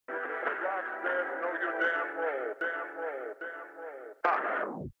To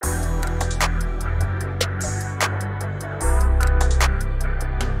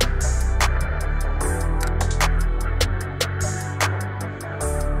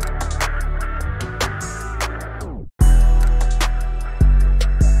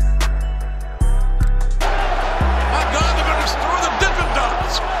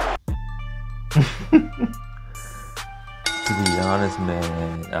be honest,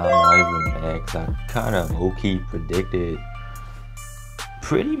 man, I'm not even mad, 'cause I kind of low-key predicted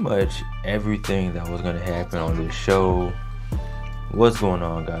pretty much everything that was going to happen on this show. What's going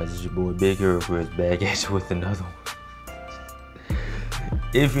on, guys? It's your boy Big Hero Chris back at you with another one.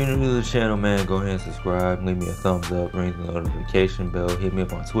 If you're new to the channel, man, go ahead and subscribe, leave me a thumbs up, ring the notification bell, hit me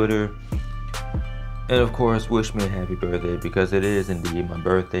up on Twitter. And of course, wish me a happy birthday, because it is indeed my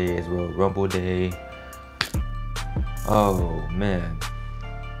birthday as well, Rumble Day. Oh man,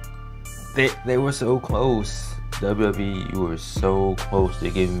 they were so close. WWE, you were so close to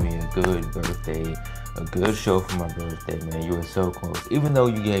giving me a good birthday, a good show for my birthday, man. You were so close. Even though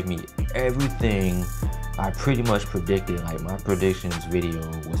you gave me everything I pretty much predicted, like my predictions video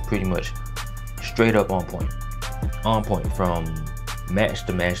was pretty much straight up on point. On point from match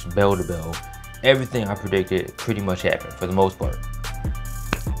to match, bell to bell. Everything I predicted pretty much happened for the most part.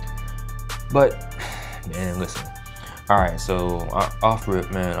 But, man, listen. Alright, so off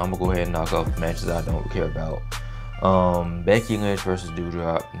rip, man, I'm gonna go ahead and knock off the matches I don't care about. Becky Lynch versus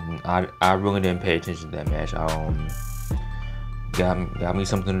Doudrop. I really didn't pay attention to that match. Got me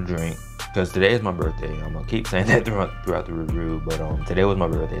something to drink, because today is my birthday. I'm gonna keep saying that throughout the review, but today was my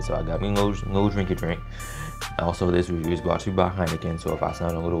birthday, so I got me a little drinky drink. Also, this review is brought to you by Heineken, so if I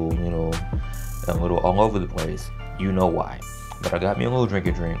sound a little, a little all over the place, you know why. But I got me a little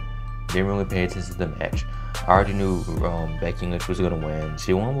drinky drink. Didn't really pay attention to the match. I already knew Becky Lynch was gonna win.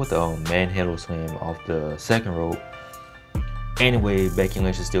 She won with a manhandle slam off the second rope. Anyway, Becky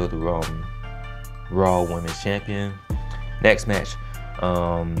Lynch is still the Raw Women's Champion. Next match,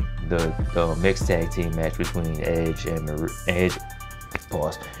 the mixed tag team match between Edge and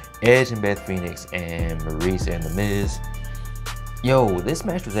Beth Phoenix and Maurice and The Miz. Yo, this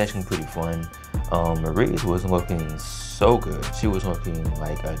match was actually pretty fun. Maurice was looking so good. She was looking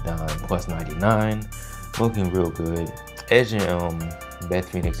like a dime plus 99, looking real good. Edge and Beth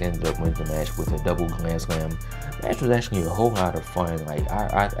Phoenix ended up winning the match with a double Grand Slam. The match was actually a whole lot of fun. Like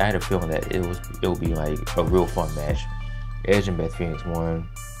I had a feeling that it would be like a real fun match. Edge and Beth Phoenix won.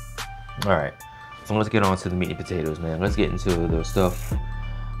 All right, so let's get on to the meat and potatoes, man. Let's get into the stuff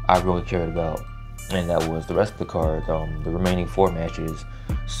I really cared about, and that was the rest of the card, the remaining 4 matches.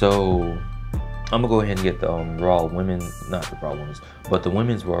 So I'm gonna go ahead and get the Raw Women, not the Raw Women's, but the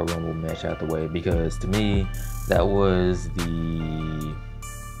Women's Royal Rumble match out the way, because to me, that was the,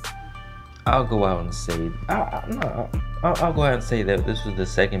 I'll go out and say that this was the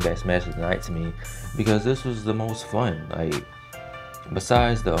second best match of the night to me, because this was the most fun. Like,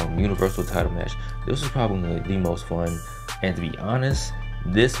 besides the Universal title match, this was probably the most fun. And to be honest,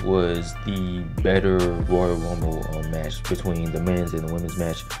 this was the better Royal Rumble match between the men's and the women's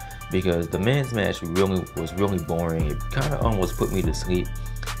match, because the men's match was really boring. It kind of almost put me to sleep.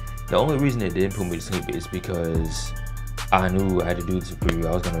 The only reason it didn't put me to sleep is because I knew I had to do this review.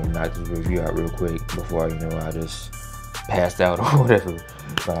 I was gonna knock this review out real quick before I just passed out or whatever.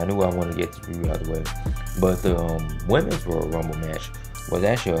 But I knew I wanted to get this review out of the way. But the women's Royal Rumble match was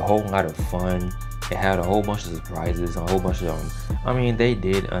actually a whole lot of fun. It had a whole bunch of surprises, a whole bunch of I mean, they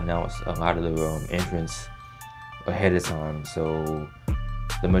did announce a lot of the entrants ahead of time, so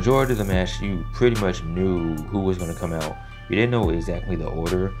the majority of the match you pretty much knew who was going to come out. You didn't know exactly the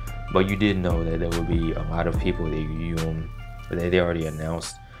order, but you did know that there would be a lot of people that they already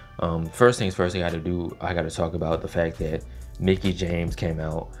announced. First things first, I got to talk about the fact that Mickie James came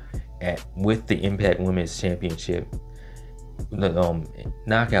out with the Impact Women's Championship, the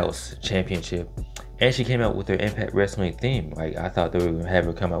Knockouts Championship, and she came out with their Impact Wrestling theme. Like, I thought they were gonna have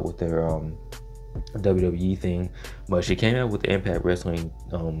her come out with their WWE theme, but she came out with the Impact Wrestling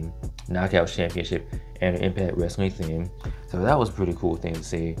Knockouts Championship and an Impact Wrestling theme. So that was a pretty cool thing to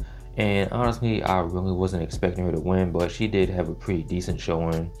see. And honestly, I really wasn't expecting her to win, but she did have a pretty decent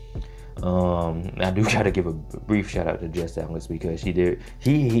showing. I do gotta give a brief shout out to Jess Atlas, because he did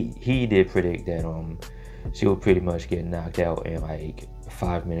predict that she would pretty much get knocked out in like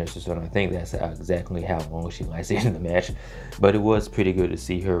 5 minutes or so, and I think that's exactly how long she lasted in the match. But it was pretty good to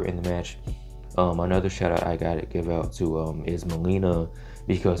see her in the match. Another shout out I gotta give out to is Melina,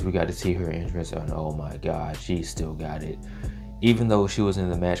 because we got to see her entrance, and oh my god, she still got it. Even though she was in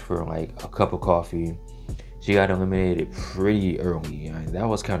the match for like a cup of coffee, she got eliminated pretty early. And that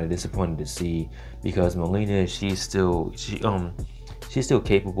was kind of disappointing to see, because Melina, she's still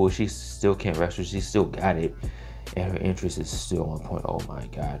capable. She still can wrestle. She still got it, and her interest is still on point. Oh my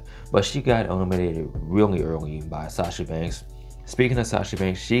god! But she got eliminated really early by Sasha Banks. Speaking of Sasha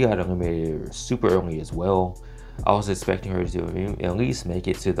Banks, she got eliminated super early as well. I was expecting her to at least make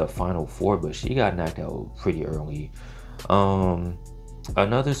it to the final 4, but she got knocked out pretty early.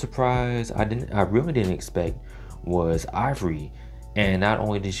 Another surprise I really didn't expect was Ivory. And not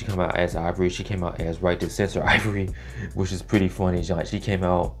only did she come out as Ivory, she came out as Right to Censor Ivory, which is pretty funny. Like, she came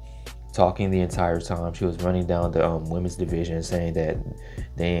out talking the entire time. She was running down the women's division, saying that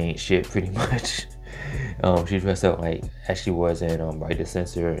they ain't shit pretty much. She dressed up like as she was in Right to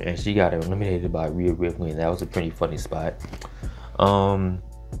Censor, and she got eliminated by Rhea Ripley, and that was a pretty funny spot.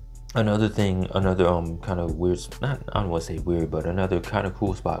 Another kind of weird, I don't want to say weird, but another kind of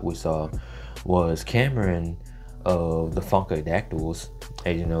cool spot we saw was Cameron of the Funkadactyls.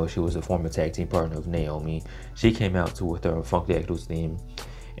 As you know, she was a former tag team partner of Naomi. She came out with her Funkadactyls theme,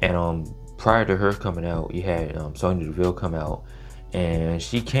 and prior to her coming out, you had Sonya Deville come out, and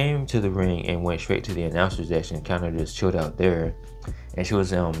she came to the ring and went straight to the announcer's desk and kind of just chilled out there, and she was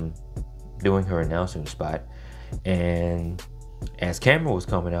doing her announcing spot. And as Cameron was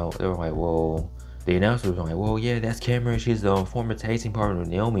coming out, they were like, well, the announcer was like, well, yeah, that's Cameron. She's the former tag team partner of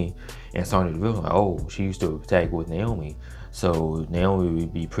Naomi. And Sonya Deville was like, oh, she used to tag with Naomi, so Naomi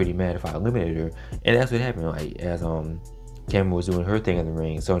would be pretty mad if I eliminated her. And that's what happened. Like, as Cameron was doing her thing in the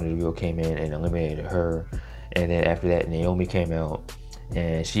ring, Sonya Deville came in and eliminated her. And then after that, Naomi came out,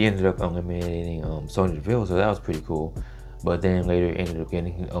 and she ended up eliminating Sonya Deville, so that was pretty cool. But then later ended up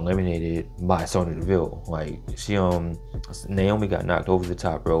getting eliminated by Sonya Deville. Like, Naomi got knocked over the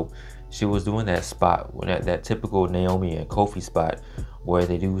top rope. She was doing that spot, that typical Naomi and Kofi spot, where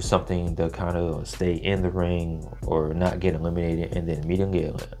they do something to kind of stay in the ring or not get eliminated, and then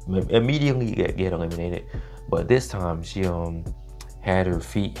immediately get eliminated. But this time she had her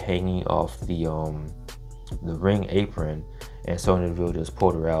feet hanging off the ring apron, and Sonya Deville just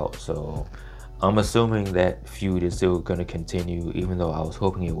pulled her out. So I'm assuming that feud is still going to continue, even though I was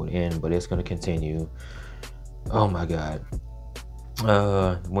hoping it would end, but it's going to continue. Oh my god.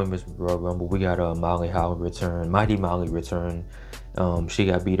 Women's Royal Rumble, we got Mighty Molly return. She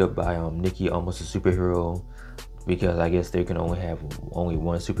got beat up by Nikki, almost a superhero, because I guess they can only have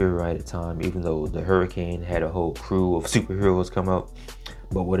one superhero at a time, even though the Hurricane had a whole crew of superheroes come out.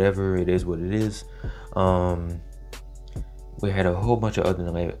 But whatever, it is what it is. We had a whole bunch of other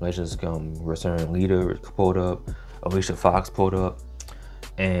legends return. Lita pulled up, Alicia Fox pulled up,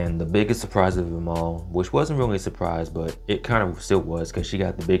 and the biggest surprise of them all, which wasn't really a surprise, but it kind of still was, because she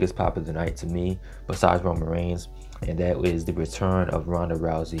got the biggest pop of the night to me, besides Roman Reigns, and that is the return of Ronda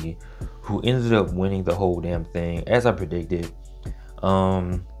Rousey, who ended up winning the whole damn thing, as I predicted.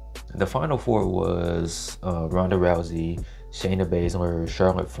 The final 4 was Ronda Rousey, Shayna Baszler,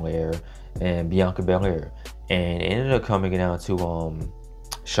 Charlotte Flair, and Bianca Belair, and it ended up coming down to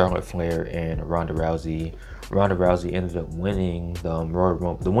Charlotte Flair and Ronda Rousey. Ronda Rousey ended up winning the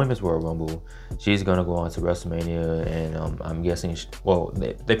Women's Royal Rumble. She's gonna go on to WrestleMania, and I'm guessing,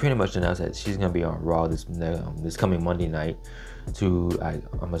 they pretty much announced that she's gonna be on Raw this coming Monday night to,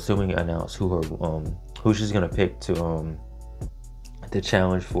 I'm assuming, announce who she's gonna pick to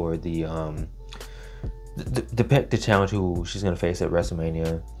challenge for the challenge who she's gonna face at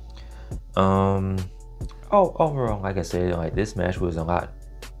WrestleMania. Overall, like I said, like, this match was a lot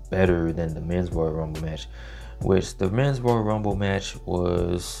better than the Men's Royal Rumble match, which the Men's Royal Rumble match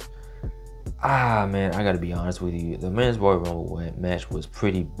was, man, I gotta be honest with you, the Men's Royal Rumble match was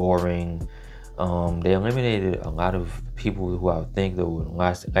pretty boring. They eliminated a lot of people who I think that would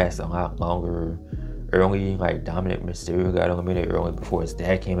last a lot longer early. Like, Dominik Mysterio got eliminated early before his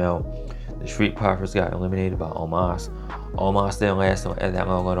dad came out. The Street Profits got eliminated by Omos. Omos didn't last that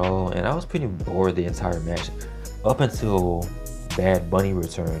long at all, and I was pretty bored the entire match up until Bad Bunny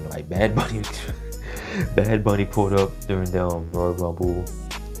returned. Like, Bad Bunny pulled up during the Royal Rumble,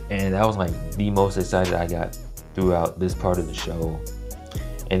 and that was like the most excited I got throughout this part of the show.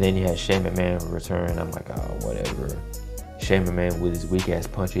 And then you had Shane McMahon return. I'm like, oh, whatever. Shane McMahon with his weak ass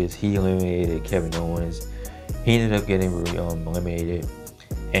punches, he eliminated Kevin Owens. He ended up getting eliminated.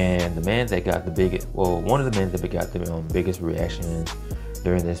 And the man that got the biggest, one of the men that got the biggest reactions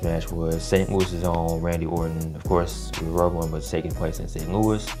during this match was St. Louis's own Randy Orton. Of course, the Royal Rumble was taking place in St.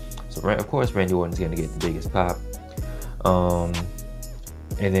 Louis, so of course Randy Orton's gonna get the biggest pop.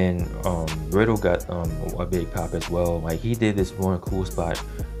 And then Riddle got a big pop as well. Like, he did this one cool spot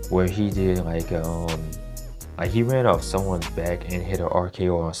where he did like he ran off someone's back and hit an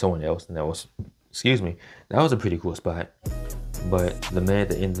RKO on someone else, and that was excuse me, that was a pretty cool spot. But the man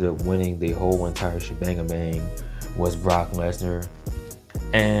that ended up winning the whole entire shebang was Brock Lesnar.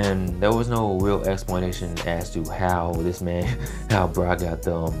 And there was no real explanation as to how Brock got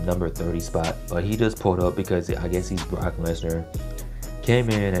the number 30 spot. But he just pulled up because I guess he's Brock Lesnar. Came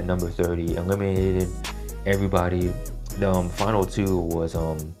in at number 30, eliminated everybody. The final two was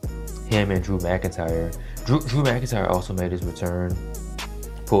him and Drew McIntyre. Drew McIntyre also made his return.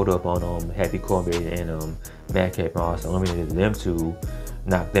 Pulled up on Happy Corbin and Madcap Moss, eliminated them two,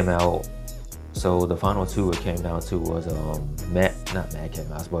 knocked them out. So the final two it came down to was not Madcap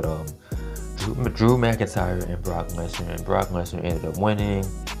Moss, but Drew McIntyre and Brock Lesnar. And Brock Lesnar ended up winning.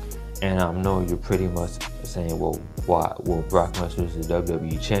 And I know you're pretty much saying, well, why? Well, Brock Lesnar is the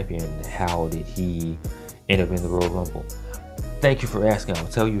WWE champion. How did he end up in the Royal Rumble? Thank you for asking. I'll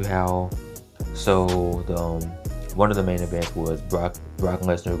tell you how. So one of the main events was Brock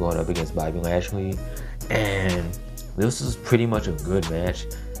Lesnar going up against Bobby Lashley, and this is pretty much a good match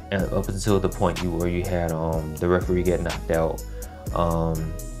up until the point where you had the referee get knocked out.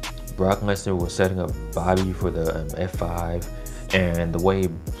 Brock Lesnar was setting up Bobby for the F5, and the way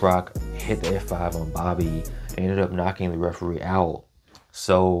Brock hit the F5 on Bobby ended up knocking the referee out.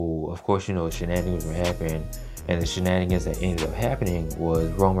 So of course, you know, shenanigans were happening, and the shenanigans that ended up happening was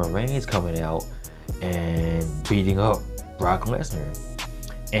Roman Reigns coming out and beating up Brock Lesnar.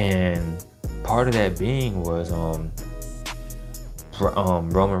 And part of that being was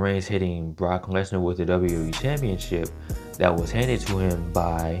Roman Reigns hitting Brock Lesnar with the WWE Championship that was handed to him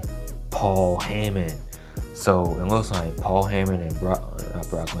by Paul Heyman. So it looks like Paul Heyman and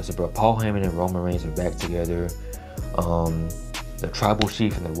Paul Heyman and Roman Reigns are back together. The Tribal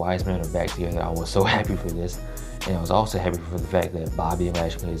Chief and the Wise Man are back together. I was so happy for this. And I was also happy for the fact that Bobby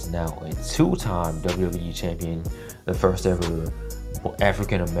Lashley is now a two-time WWE champion, the first ever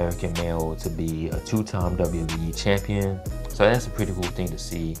African-American male to be a two-time WWE champion. So that's a pretty cool thing to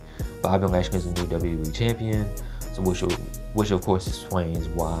see. Bobby Lashley is a new WWE champion, so which of course explains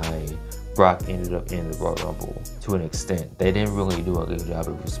why Brock ended up in the Royal Rumble to an extent. They didn't really do a good job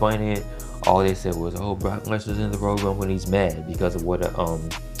of explaining it. All they said was, "Oh, Brock Lesnar's in the Royal Rumble and he's mad because of what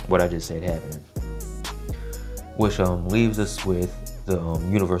I just said happened." Which leaves us with the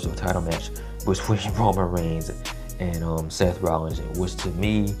Universal title match between Roman Reigns and Seth Rollins, which to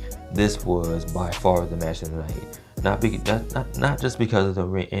me, this was by far the match of the night. Not just because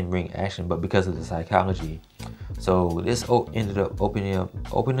of the in-ring action, but because of the psychology. So this ended up opening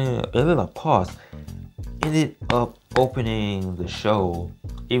the show.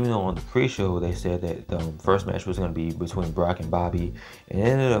 Even though on the pre-show they said that the first match was going to be between Brock and Bobby, and it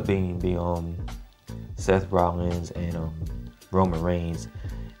ended up being Seth Rollins and Roman Reigns.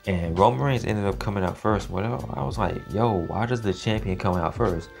 And Roman Reigns ended up coming out first. Well, I was like, yo, why does the champion come out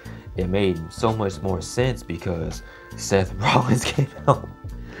first? It made so much more sense because Seth Rollins came out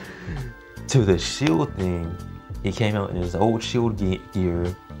to the Shield thing. He came out in his old Shield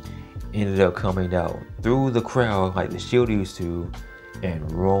gear, ended up coming out through the crowd like the Shield used to,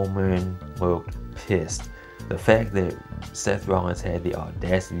 and Roman looked pissed. The fact that Seth Rollins had the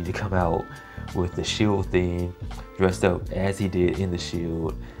audacity to come out with the Shield theme, dressed up as he did in the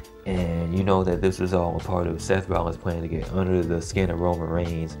Shield, and you know that this was all a part of Seth Rollins' plan to get under the skin of Roman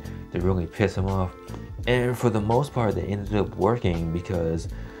Reigns to really piss him off. And for the most part, they ended up working because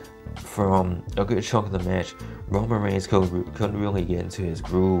from a good chunk of the match, Roman Reigns couldn't really get into his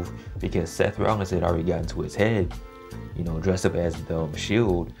groove because Seth Rollins had already gotten to his head, you know, dressed up as the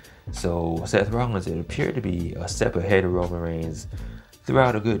Shield. So Seth Rollins, it appeared to be a step ahead of Roman Reigns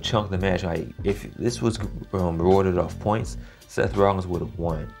throughout a good chunk of the match. Like, if this was rewarded off points, Seth Rollins would have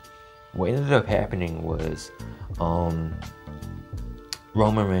won. What ended up happening was Roman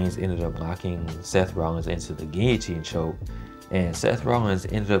Reigns ended up locking Seth Rollins into the guillotine choke, and Seth Rollins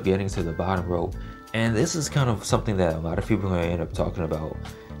ended up getting to the bottom rope. And this is kind of something that a lot of people are going to end up talking about.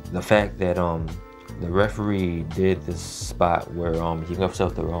 The fact that the referee did this spot where he lifts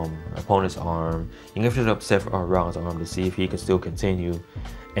up the opponent's arm. He lifted up Seth Rollins' arm to see if he could still continue,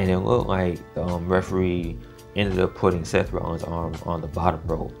 and it looked like the referee ended up putting Seth Rollins' arm on the bottom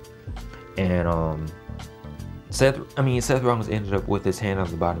rope. And Seth Rollins ended up with his hand on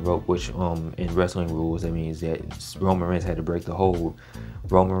the bottom rope, which in wrestling rules, that means that Roman Reigns had to break the hold.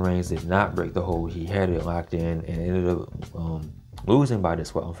 Roman Reigns did not break the hold. He had it locked in and ended up losing by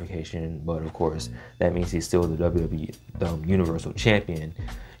disqualification. But of course, that means he's still the WWE Universal Champion.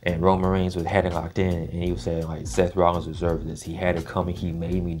 And Roman Reigns had it locked in, and he was saying, like, Seth Rollins deserved this. He had it coming. He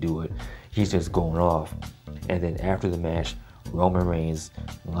made me do it. He's just going off. And then after the match, Roman Reigns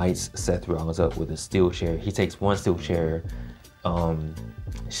lights Seth Rollins up with a steel chair. He takes one steel chair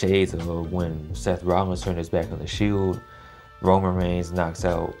shades of when Seth Rollins turned his back on the Shield. Roman Reigns knocks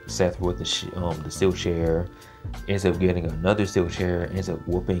out Seth with the steel chair, ends up getting another steel chair, ends up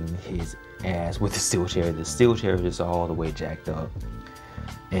whooping his ass with the steel chair. The steel chair is all the way jacked up,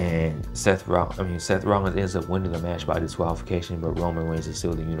 and Seth Rollins ends up winning the match by disqualification, but Roman Reigns is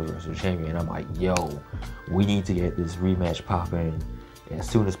still the Universal Champion. I'm like, yo, we need to get this rematch popping as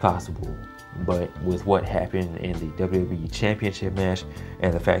soon as possible. But with what happened in the WWE Championship match,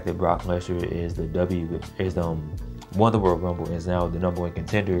 and the fact that Brock Lesnar is won the Royal Rumble and is now the #1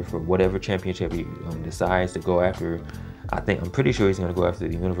 contender for whatever championship he decides to go after, I'm pretty sure he's going to go after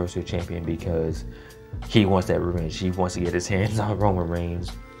the Universal Champion because he wants that revenge. He wants to get his hands on Roman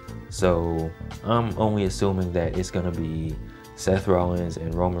Reigns. So I'm only assuming that it's going to be Seth Rollins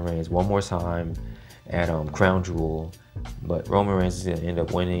and Roman Reigns one more time at Crown Jewel. But Roman Reigns is going to end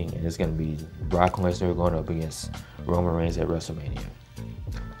up winning, and it's going to be Brock Lesnar going up against Roman Reigns at WrestleMania.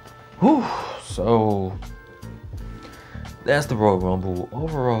 Whew. So that's the Royal Rumble.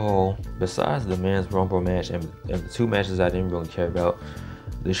 Overall, besides the men's Rumble match and the two matches I didn't really care about,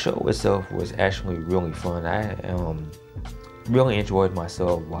 the show itself was actually really fun. I really enjoyed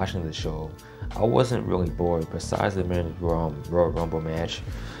myself watching the show. I wasn't really bored besides the men's Royal Rumble match.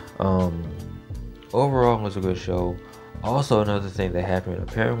 Overall, it was a good show. Also, another thing that happened,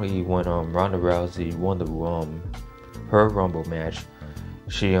 apparently when Ronda Rousey won her Rumble match,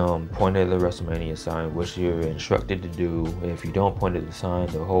 she pointed at the WrestleMania sign, which you're instructed to do. If you don't point at the sign,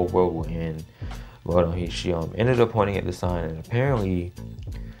 the whole world will end. But she ended up pointing at the sign, and apparently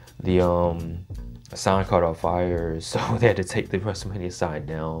the sign caught on fire, so they had to take the WrestleMania sign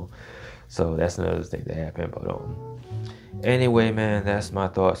down. So that's another thing that happened. But anyway, man, that's my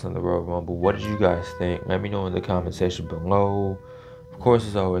thoughts on the Royal Rumble. What did you guys think? Let me know in the comment section below. Of course,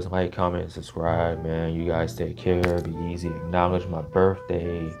 as always, like, comment, and subscribe, man. You guys take care. Be easy. Acknowledge my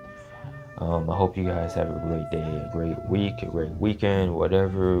birthday. I hope you guys have a great day, a great week, a great weekend,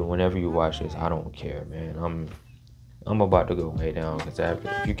 whatever. Whenever you watch this, I don't care, man. I'm about to go lay down because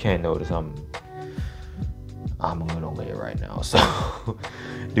if you can't notice, I'm a little late right now. So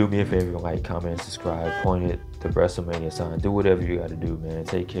do me a favor, like, comment, subscribe, point it to WrestleMania sign. Do whatever you got to do, man.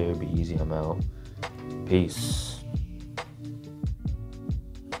 Take care. Be easy. I'm out. Peace.